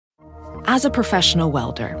As a professional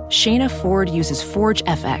welder, Shayna Ford uses Forge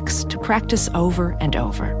FX to practice over and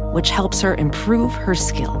over, which helps her improve her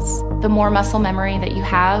skills. The more muscle memory that you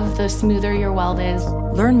have, the smoother your weld is.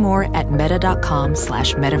 Learn more at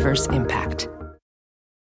meta.com/metaverseimpact.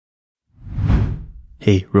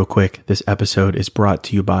 Hey, real quick, this episode is brought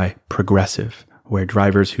to you by Progressive, where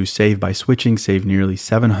drivers who save by switching save nearly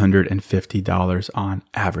 $750 on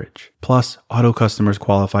average. Plus, auto customers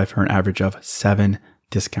qualify for an average of 7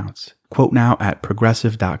 discounts. Quote now at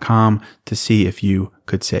progressive.com to see if you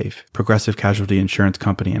could save. Progressive Casualty Insurance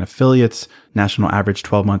Company and Affiliates. National average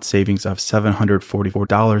 12-month savings of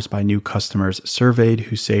 $744 by new customers surveyed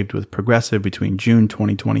who saved with Progressive between June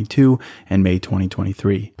 2022 and May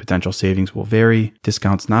 2023. Potential savings will vary.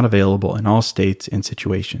 Discounts not available in all states and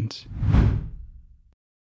situations.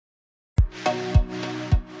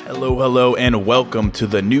 Hello, and welcome to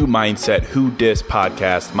the New Mindset Who Dis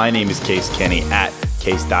podcast. My name is Case Kenny at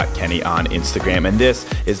Case.Kenny on Instagram, and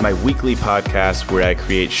this is my weekly podcast where I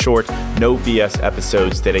create short, no BS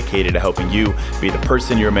episodes dedicated to helping you be the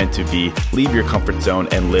person you're meant to be, leave your comfort zone,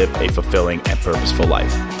 and live a fulfilling and purposeful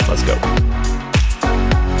life. Let's go.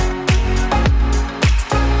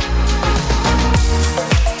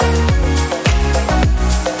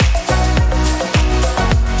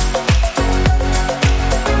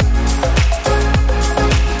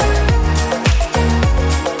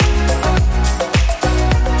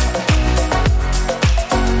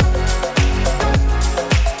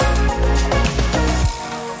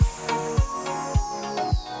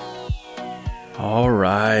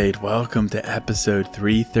 Welcome to episode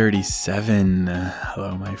 337.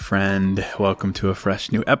 Hello, my friend. Welcome to a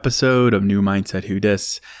fresh new episode of New Mindset Who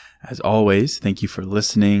Dis. As always, thank you for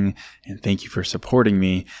listening and thank you for supporting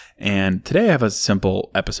me. And today I have a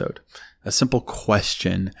simple episode, a simple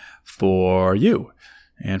question for you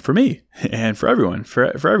and for me and for everyone.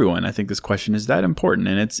 For everyone, I think this question is that important,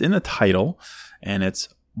 and it's in the title, and it's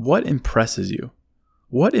what impresses you?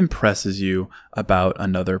 What impresses you about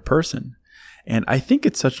another person? And I think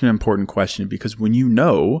it's such an important question because when you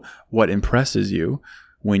know what impresses you,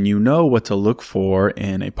 when you know what to look for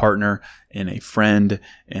in a partner, in a friend,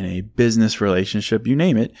 in a business relationship, you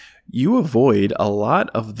name it, you avoid a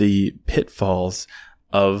lot of the pitfalls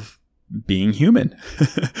of being human.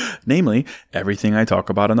 Namely, everything I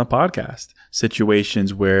talk about on the podcast.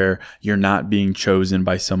 Situations where you're not being chosen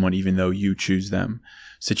by someone even though you choose them.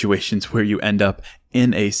 Situations where you end up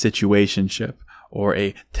in a situationship, or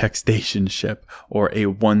a textationship, or a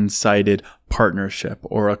one-sided partnership,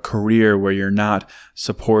 or a career where you're not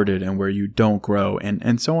supported and where you don't grow,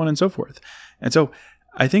 and so on and so forth. And so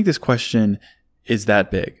I think this question is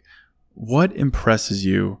that big. What impresses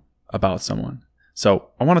you about someone? So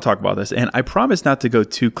I want to talk about this, and I promise not to go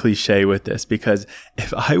too cliche with this, because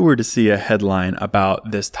if I were to see a headline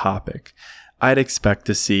about this topic, I'd expect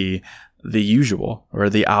to see the usual or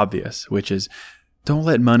the obvious, which is, don't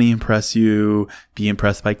let money impress you. Be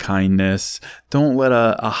impressed by kindness. Don't let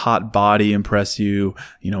a hot body impress you.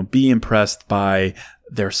 Be impressed by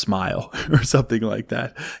their smile or something like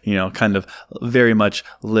that. Kind of very much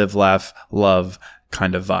live, laugh, love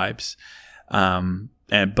kind of vibes.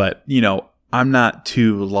 But I'm not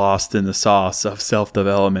too lost in the sauce of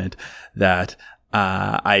self-development that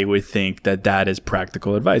I would think that is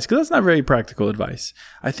practical advice, because that's not very practical advice.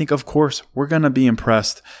 I think, of course, we're going to be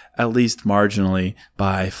impressed at least marginally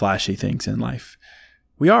by flashy things in life.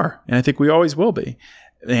 We are, and I think we always will be.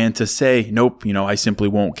 And to say, nope, I simply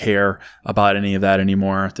won't care about any of that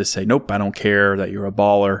anymore. To say, nope, I don't care that you're a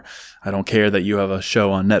baller. I don't care that you have a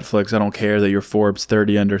show on Netflix. I don't care that you're Forbes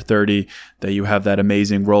 30 under 30, that you have that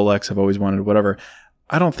amazing Rolex I've always wanted, whatever.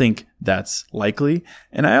 I don't think that's likely,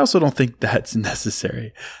 and I also don't think that's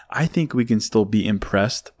necessary. I think we can still be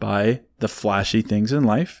impressed by the flashy things in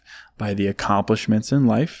life, by the accomplishments in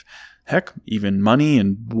life, heck, even money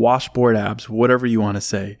and washboard abs, whatever you want to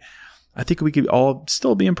say. I think we could all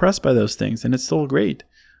still be impressed by those things, and it's still great.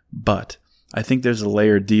 But I think there's a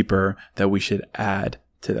layer deeper that we should add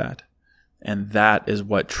to that. And that is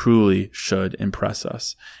what truly should impress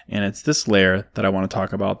us. And it's this layer that I want to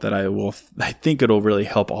talk about that I think it'll really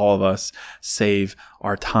help all of us save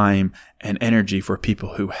our time and energy for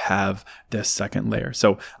people who have this second layer.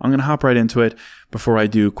 So I'm going to hop right into it. Before I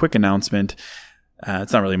do, quick announcement.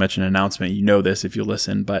 It's not really much an announcement. You know this if you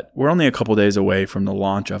listen, but we're only a couple days away from the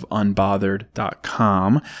launch of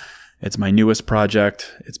unbothered.com. It's my newest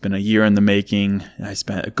project. It's been a year in the making. I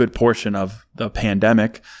spent a good portion of the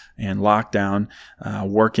pandemic and lockdown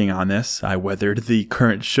working on this. I weathered the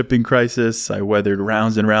current shipping crisis. I weathered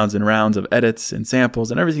rounds and rounds and rounds of edits and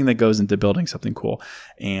samples and everything that goes into building something cool.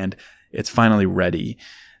 And it's finally ready.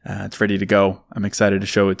 It's ready to go. I'm excited to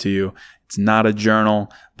show it to you. It's not a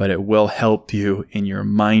journal, but it will help you in your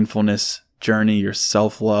mindfulness journey, your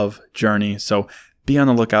self-love journey. So be on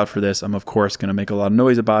the lookout for this. I'm, of course, going to make a lot of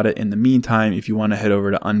noise about it. In the meantime, if you want to head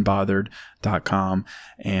over to unbothered.com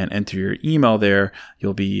and enter your email there,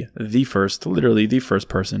 you'll be literally the first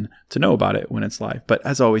person to know about it when it's live. But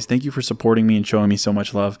as always, thank you for supporting me and showing me so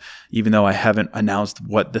much love. Even though I haven't announced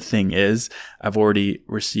what the thing is, I've already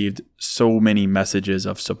received so many messages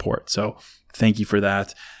of support. So thank you for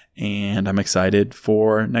that. And I'm excited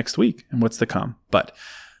for next week and what's to come. But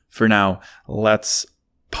for now, let's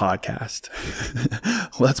podcast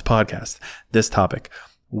this topic.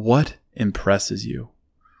 What impresses you?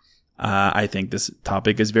 I think this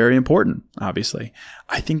topic is very important, obviously.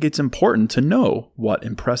 I think it's important to know what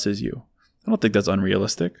impresses you. I don't think that's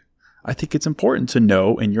unrealistic. I think it's important to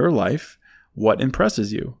know in your life what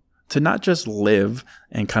impresses you. To not just live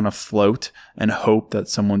and kind of float and hope that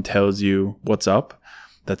someone tells you what's up,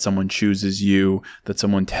 that someone chooses you, that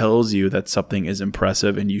someone tells you that something is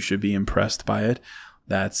impressive and you should be impressed by it,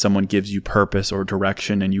 that someone gives you purpose or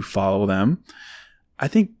direction and you follow them. I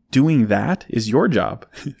think doing that is your job.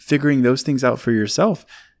 Figuring those things out for yourself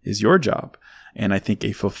is your job. And I think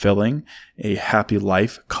a fulfilling, a happy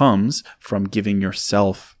life comes from giving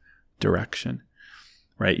yourself direction,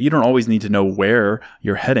 right? You don't always need to know where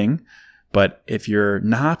you're heading, but if you're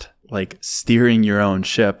not like steering your own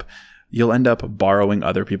ship, you'll end up borrowing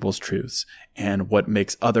other people's truths and what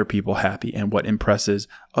makes other people happy and what impresses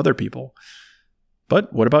other people.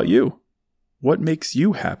 But what about you? What makes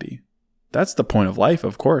you happy? That's the point of life,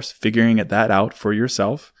 of course, figuring that out for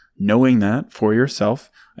yourself, knowing that for yourself,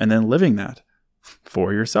 and then living that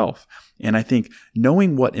for yourself. And I think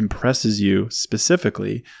knowing what impresses you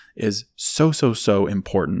specifically is so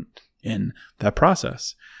important in that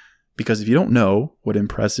process. Because if you don't know what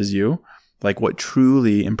impresses you, like what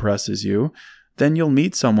truly impresses you, then you'll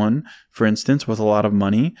meet someone, for instance, with a lot of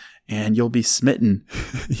money, and you'll be smitten.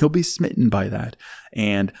 You'll be smitten by that.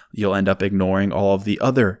 And you'll end up ignoring all of the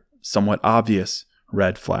other somewhat obvious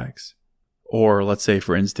red flags. Or let's say,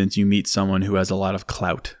 for instance, you meet someone who has a lot of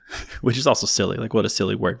clout, which is also silly. Like, what a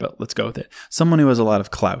silly word, but let's go with it. Someone who has a lot of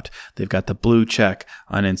clout. They've got the blue check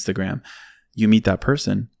on Instagram. You meet that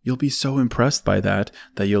person. You'll be so impressed by that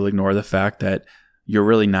you'll ignore the fact that you're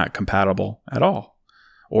really not compatible at all.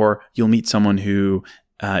 Or you'll meet someone who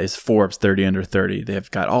is Forbes 30 under 30.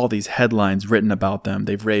 They've got all these headlines written about them.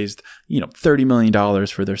 They've raised, $30 million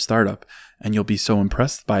for their startup. And you'll be so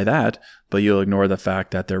impressed by that, but you'll ignore the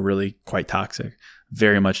fact that they're really quite toxic.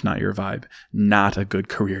 Very much not your vibe. Not a good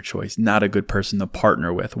career choice. Not a good person to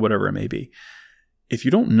partner with, whatever it may be. If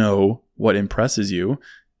you don't know what impresses you,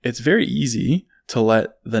 it's very easy to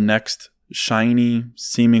let the next shiny,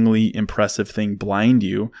 seemingly impressive thing blind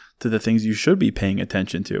you to the things you should be paying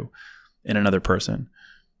attention to in another person.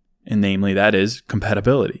 And namely, that is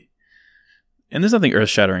compatibility. And there's nothing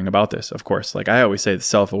earth-shattering about this, of course. Like I always say,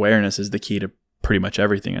 self-awareness is the key to pretty much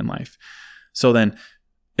everything in life. So then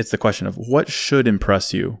it's the question of what should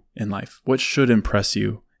impress you in life? What should impress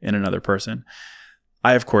you in another person?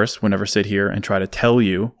 I, of course, would never sit here and try to tell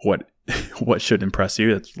you what should impress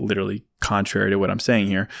you. That's literally contrary to what I'm saying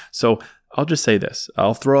here. So I'll just say this.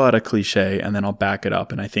 I'll throw out a cliche and then I'll back it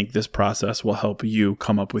up. And I think this process will help you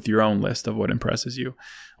come up with your own list of what impresses you,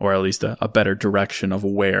 or at least a better direction of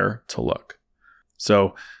where to look.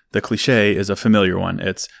 So the cliche is a familiar one.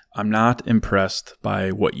 It's, I'm not impressed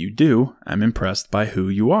by what you do. I'm impressed by who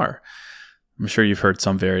you are. I'm sure you've heard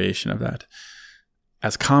some variation of that.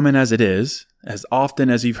 As common as it is, as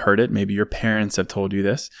often as you've heard it, maybe your parents have told you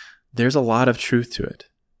this, there's a lot of truth to it.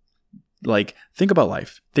 Like, think about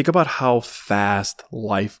life. Think about how fast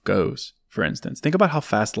life goes, for instance. Think about how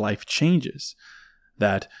fast life changes.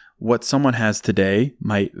 That what someone has today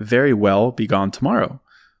might very well be gone tomorrow.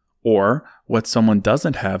 Or what someone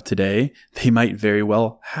doesn't have today, they might very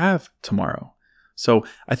well have tomorrow. So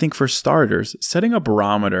I think for starters, setting a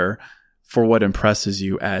barometer for what impresses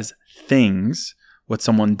you as things, what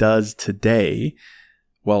someone does today,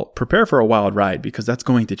 well, prepare for a wild ride because that's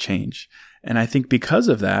going to change. And I think because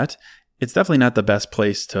of that, it's definitely not the best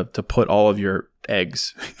place to put all of your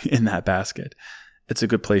eggs in that basket. It's a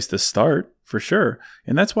good place to start for sure.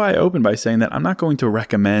 And that's why I open by saying that I'm not going to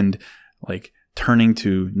recommend like turning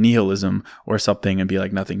to nihilism or something and be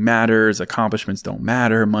like, nothing matters, accomplishments don't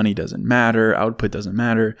matter, money doesn't matter, output doesn't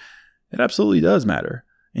matter. It absolutely does matter.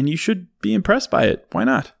 And you should be impressed by it. Why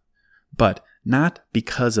not? But not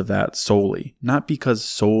because of that solely, not because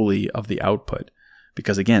solely of the output,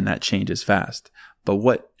 because again, that changes fast. But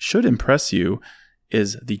what should impress you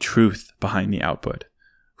is the truth behind the output,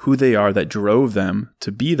 who they are that drove them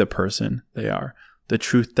to be the person they are, the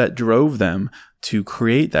truth that drove them to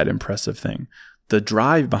create that impressive thing, the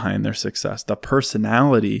drive behind their success, the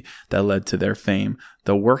personality that led to their fame,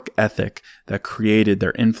 the work ethic that created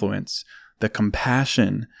their influence, the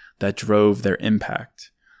compassion that drove their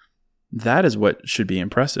impact. That is what should be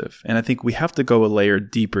impressive. And I think we have to go a layer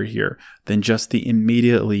deeper here than just the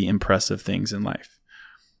immediately impressive things in life.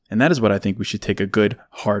 And that is what I think we should take a good,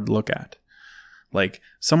 hard look at. Like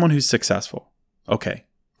someone who's successful. Okay,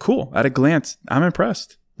 cool. At a glance, I'm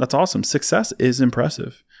impressed. That's awesome. Success is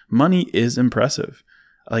impressive. Money is impressive.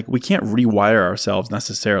 Like we can't rewire ourselves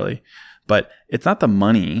necessarily, but it's not the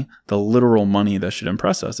money, the literal money that should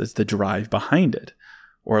impress us. It's the drive behind it,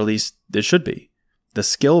 or at least it should be. The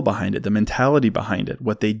skill behind it, the mentality behind it,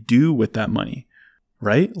 what they do with that money,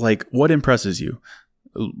 right? Like what impresses you?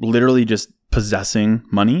 Literally just possessing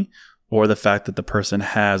money, or the fact that the person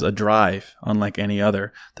has a drive unlike any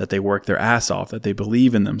other, that they work their ass off, that they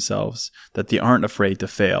believe in themselves, that they aren't afraid to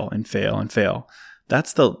fail and fail and fail.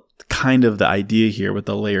 That's the kind of the idea here with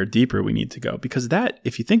the layer deeper we need to go. Because that,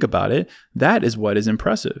 if you think about it, that is what is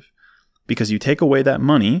impressive. Because you take away that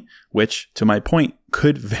money, which to my point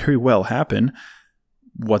could very well happen,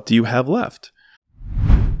 what do you have left?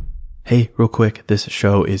 Hey, real quick, this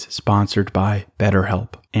show is sponsored by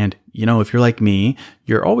BetterHelp. And, if you're like me,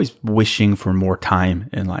 you're always wishing for more time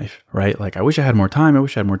in life, right? Like, I wish I had more time. I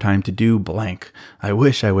wish I had more time to do blank. I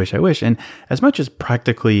wish. And as much as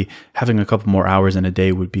practically having a couple more hours in a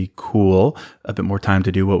day would be cool, a bit more time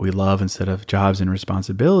to do what we love instead of jobs and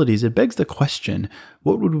responsibilities, it begs the question,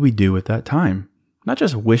 what would we do with that time? Not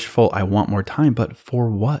just wishful, I want more time, but for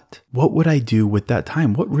what? What would I do with that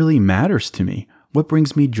time? What really matters to me? What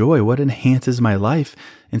brings me joy? What enhances my life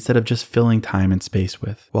instead of just filling time and space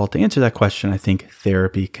with? Well, to answer that question, I think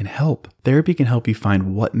therapy can help. Therapy can help you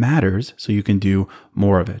find what matters so you can do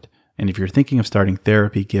more of it. And if you're thinking of starting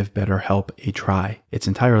therapy, give BetterHelp a try. It's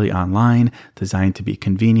entirely online, designed to be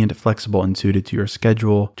convenient, flexible, and suited to your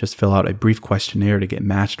schedule. Just fill out a brief questionnaire to get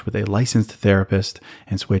matched with a licensed therapist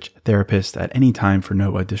and switch therapists at any time for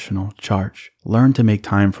no additional charge. Learn to make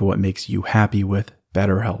time for what makes you happy with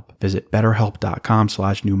BetterHelp. Visit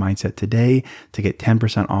betterhelp.com/newmindset today to get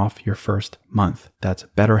 10% off your first month. That's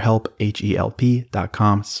BetterHelp,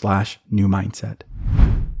 HELP.com/newmindset.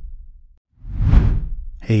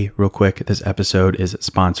 Hey, real quick, this episode is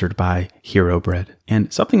sponsored by Hero Bread.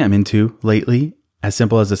 And something I'm into lately, as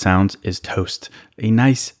simple as it sounds, is toast. A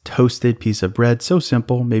nice toasted piece of bread, so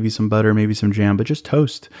simple, maybe some butter, maybe some jam, but just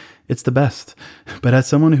toast. It's the best. But as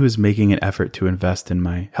someone who is making an effort to invest in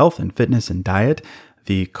my health and fitness and diet,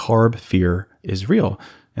 the carb fear is real.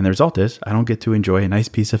 And the result is I don't get to enjoy a nice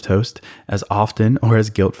piece of toast as often or as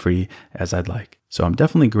guilt-free as I'd like. So I'm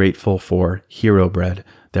definitely grateful for Hero Bread.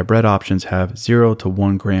 Their bread options have 0 to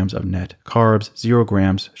 1 grams of net carbs, 0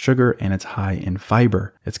 grams sugar, and it's high in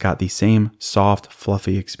fiber. It's got the same soft,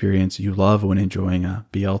 fluffy experience you love when enjoying a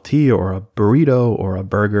BLT or a burrito or a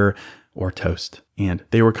burger or toast. And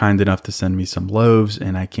they were kind enough to send me some loaves,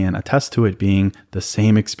 and I can attest to it being the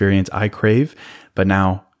same experience I crave, but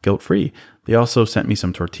now guilt-free. They also sent me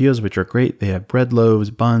some tortillas, which are great. They have bread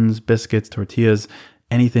loaves, buns, biscuits, tortillas,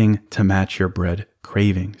 anything to match your bread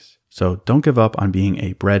cravings. So don't give up on being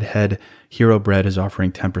a breadhead. Hero Bread is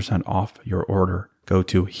offering 10% off your order. Go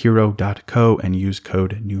to hero.co and use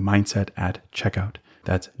code NEWMINDSET at checkout.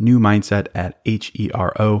 That's NEWMINDSET at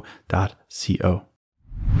hero.co.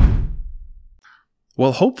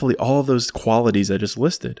 Well, hopefully all of those qualities I just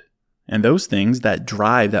listed and those things, that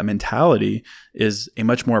drive, that mentality is a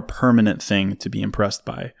much more permanent thing to be impressed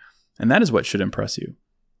by. And that is what should impress you,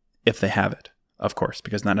 if they have it, of course,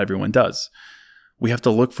 because not everyone does. We have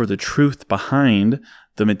to look for the truth behind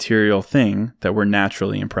the material thing that we're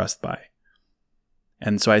naturally impressed by.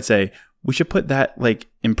 And so I'd say we should put that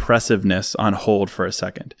impressiveness on hold for a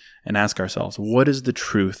second and ask ourselves, what is the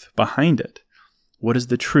truth behind it? What is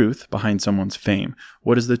the truth behind someone's fame?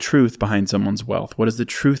 What is the truth behind someone's wealth? What is the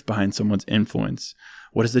truth behind someone's influence?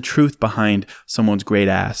 What is the truth behind someone's great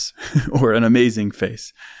ass or an amazing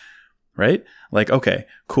face? Right? Okay,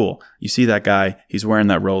 cool. You see that guy, he's wearing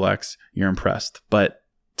that Rolex, you're impressed. But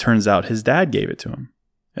turns out his dad gave it to him.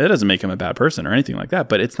 It doesn't make him a bad person or anything like that,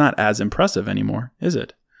 but it's not as impressive anymore, is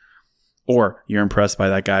it? Or you're impressed by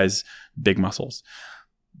that guy's big muscles.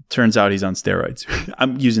 Turns out he's on steroids.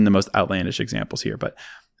 I'm using the most outlandish examples here, but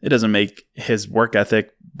it doesn't make his work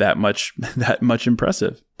ethic that much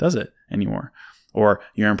impressive, does it, anymore? Or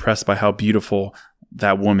you're impressed by how beautiful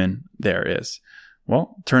that woman there is.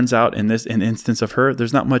 Well, turns out in instance of her,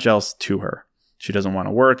 there's not much else to her. She doesn't want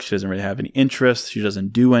to work. She doesn't really have any interest. She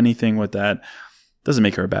doesn't do anything with that. Doesn't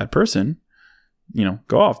make her a bad person.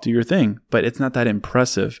 Go off, do your thing. But it's not that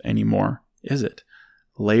impressive anymore, is it?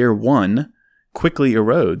 layer 1 quickly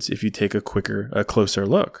erodes if you take a closer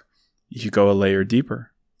look. You go a layer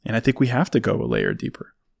deeper. And I think we have to go a layer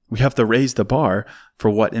deeper. We have to raise the bar for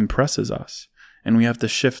what impresses us. And we have to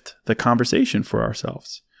shift the conversation for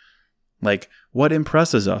ourselves. Like, what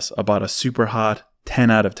impresses us about a super hot 10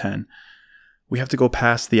 out of 10? We have to go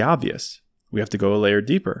past the obvious. We have to go a layer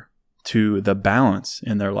deeper to the balance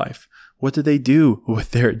in their life. What do they do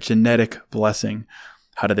with their genetic blessing?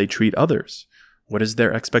 How do they treat others? What is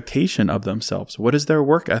their expectation of themselves? What is their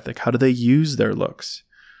work ethic? How do they use their looks?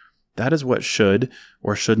 That is what should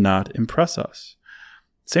or should not impress us.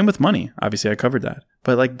 Same with money. Obviously, I covered that.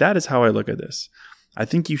 But like, that is how I look at this. I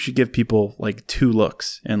think you should give people like 2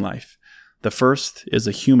 looks in life. The first is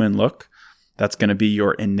a human look. That's going to be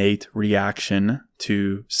your innate reaction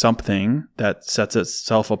to something that sets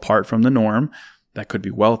itself apart from the norm. That could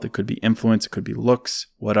be wealth, it could be influence, it could be looks,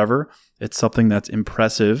 whatever. It's something that's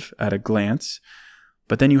impressive at a glance.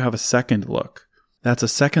 But then you have a second look. That's a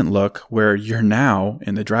second look where you're now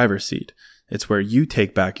in the driver's seat. It's where you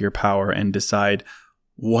take back your power and decide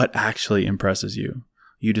what actually impresses you.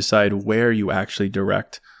 You decide where you actually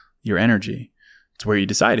direct your energy. It's where you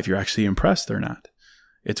decide if you're actually impressed or not.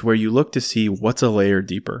 It's where you look to see what's a layer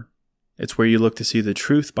deeper. It's where you look to see the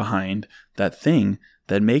truth behind that thing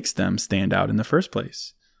that makes them stand out in the first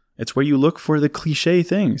place. It's where you look for the cliche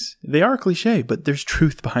things. They are cliche, but there's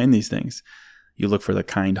truth behind these things. You look for the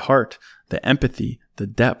kind heart, the empathy, the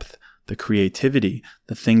depth, the creativity,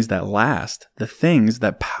 the things that last, the things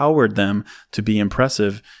that powered them to be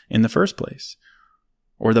impressive in the first place.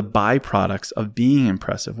 Or the byproducts of being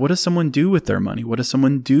impressive. What does someone do with their money? What does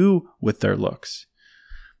someone do with their looks?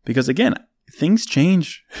 Because again, things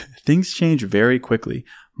change. Things change very quickly.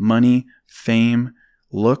 Money, fame,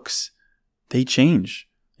 looks, they change.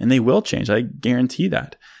 And they will change. I guarantee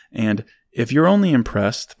that. And if you're only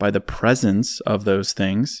impressed by the presence of those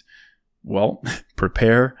things, well,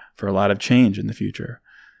 prepare for a lot of change in the future.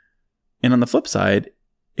 And on the flip side,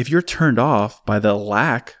 if you're turned off by the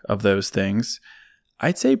lack of those things,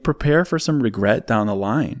 I'd say prepare for some regret down the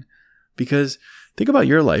line. Because think about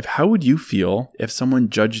your life. How would you feel if someone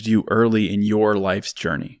judged you early in your life's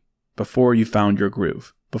journey, before you found your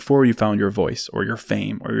groove, before you found your voice or your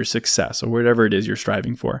fame or your success or whatever it is you're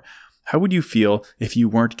striving for? How would you feel if you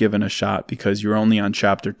weren't given a shot because you're only on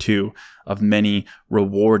chapter 2 of many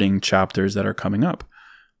rewarding chapters that are coming up?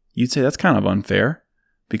 You'd say that's kind of unfair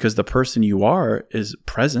because the person you are is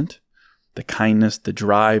present. The kindness, the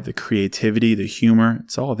drive, the creativity, the humor,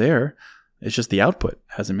 it's all there. It's just the output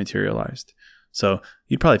hasn't materialized. So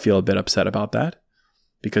you'd probably feel a bit upset about that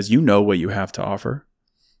because you know what you have to offer.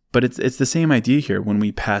 But it's the same idea here when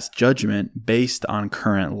we pass judgment based on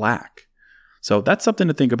current lack. So that's something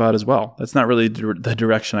to think about as well. That's not really the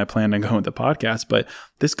direction I plan on going with the podcast, but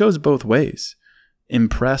this goes both ways.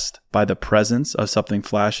 Impressed by the presence of something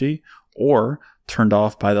flashy or turned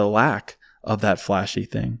off by the lack of that flashy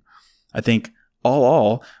thing. I think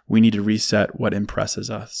all we need to reset what impresses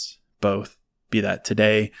us, both, be that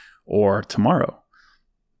today or tomorrow,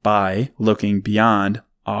 by looking beyond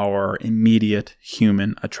our immediate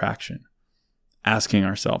human attraction. Asking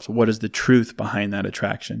ourselves, what is the truth behind that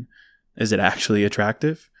attraction? Is it actually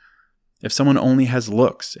attractive? If someone only has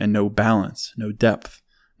looks and no balance, no depth,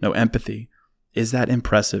 no empathy, is that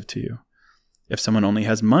impressive to you? If someone only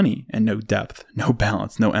has money and no depth, no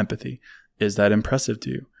balance, no empathy, is that impressive to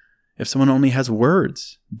you? If someone only has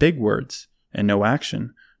words, big words, and no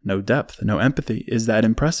action, no depth, no empathy, is that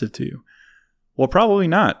impressive to you? Well, probably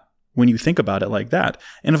not when you think about it like that.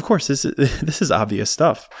 And of course, this is obvious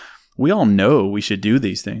stuff. We all know we should do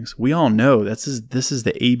these things. We all know this is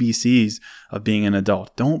the ABCs of being an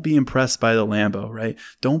adult. Don't be impressed by the Lambo, right?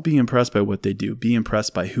 Don't be impressed by what they do. Be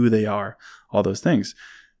impressed by who they are, all those things.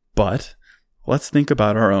 But let's think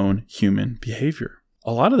about our own human behavior.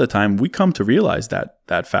 A lot of the time, we come to realize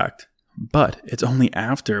that fact. But it's only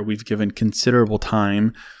after we've given considerable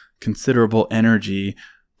time, considerable energy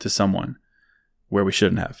to someone where we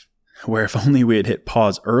shouldn't have. Where if only we had hit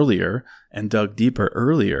pause earlier and dug deeper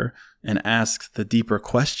earlier and asked the deeper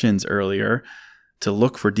questions earlier to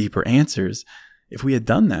look for deeper answers, if we had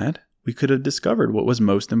done that, we could have discovered what was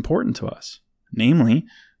most important to us. Namely,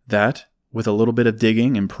 that with a little bit of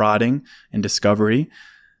digging and prodding and discovery,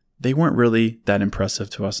 they weren't really that impressive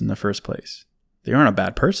to us in the first place. They aren't a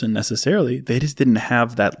bad person necessarily. They just didn't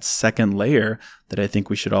have that second layer that I think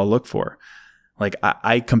we should all look for. Like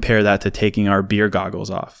I compare that to taking our beer goggles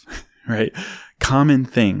off, right? Common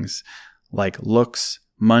things like looks,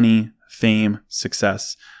 money, fame,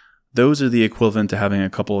 success. Those are the equivalent to having a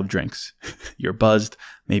couple of drinks. You're buzzed,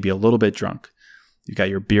 maybe a little bit drunk. You got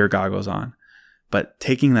your beer goggles on. But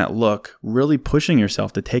taking that look, really pushing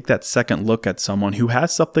yourself to take that second look at someone who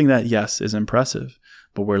has something that, yes, is impressive,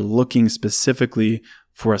 but we're looking specifically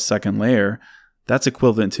for a second layer, that's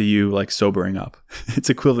equivalent to you like sobering up. It's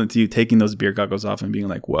equivalent to you taking those beer goggles off and being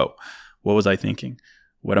like, whoa, what was I thinking?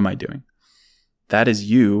 What am I doing? That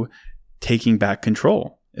is you taking back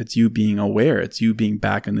control. It's you being aware. It's you being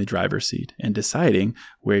back in the driver's seat and deciding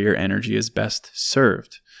where your energy is best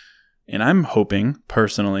served. And I'm hoping,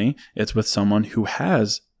 personally, it's with someone who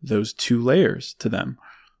has those two layers to them.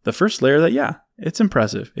 The first layer that, yeah, it's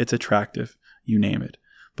impressive, it's attractive, you name it.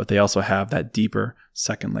 But they also have that deeper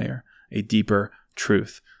second layer, a deeper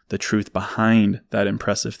truth, the truth behind that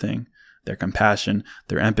impressive thing, their compassion,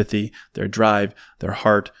 their empathy, their drive, their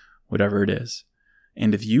heart, whatever it is.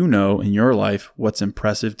 And if you know in your life what's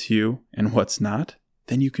impressive to you and what's not,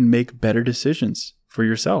 then you can make better decisions for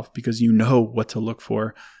yourself because you know what to look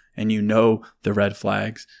for and you know the red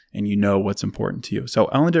flags and you know what's important to you. So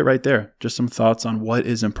I'll end it right there. Just some thoughts on what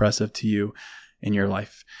is impressive to you in your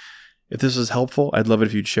life. If this was helpful, I'd love it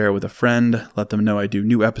if you'd share it with a friend. Let them know I do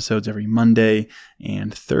new episodes every Monday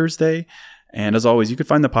and Thursday. And as always, you can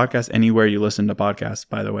find the podcast anywhere you listen to podcasts,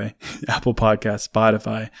 by the way. Apple Podcasts,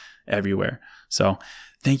 Spotify, everywhere. So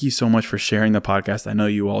thank you so much for sharing the podcast. I know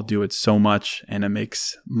you all do it so much, and it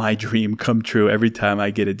makes my dream come true every time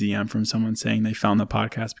I get a DM from someone saying they found the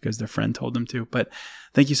podcast because their friend told them to. But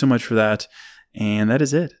thank you so much for that. And that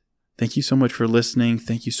is it. Thank you so much for listening.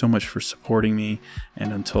 Thank you so much for supporting me.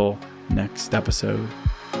 And until next episode,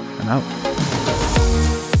 I'm out.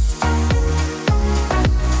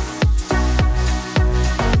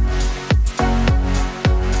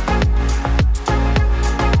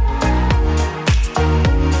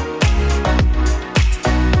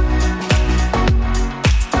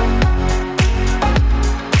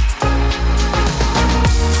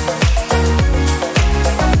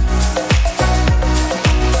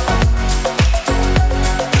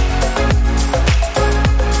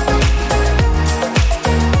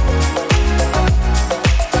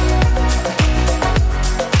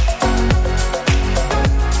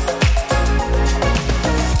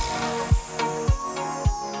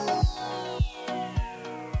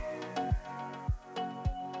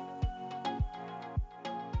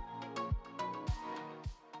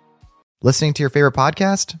 Listening to your favorite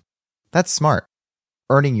podcast? That's smart.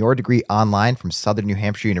 Earning your degree online from Southern New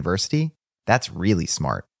Hampshire University? That's really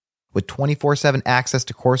smart. With 24/7 access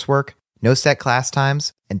to coursework, no set class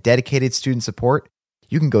times, and dedicated student support,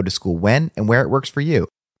 you can go to school when and where it works for you.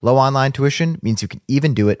 Low online tuition means you can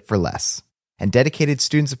even do it for less. And dedicated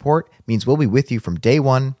student support means we'll be with you from day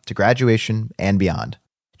one to graduation and beyond.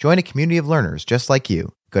 Join a community of learners just like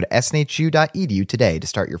you. Go to snhu.edu today to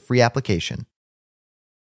start your free application.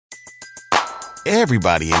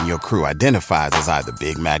 Everybody in your crew identifies as either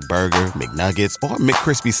Big Mac Burger, McNuggets, or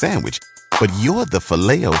McCrispy Sandwich. But you're the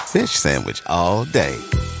Filet-O-Fish Sandwich all day.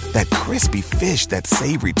 That crispy fish, that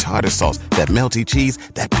savory tartar sauce, that melty cheese,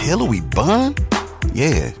 that pillowy bun.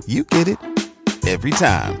 Yeah, you get it. Every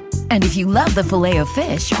time. And if you love the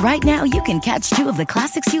Filet-O-Fish, right now you can catch two of the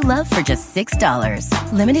classics you love for just $6.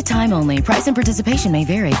 Limited time only. Price and participation may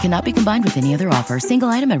vary. Cannot be combined with any other offer. Single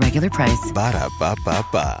item at regular price.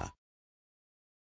 Ba-da-ba-ba-ba.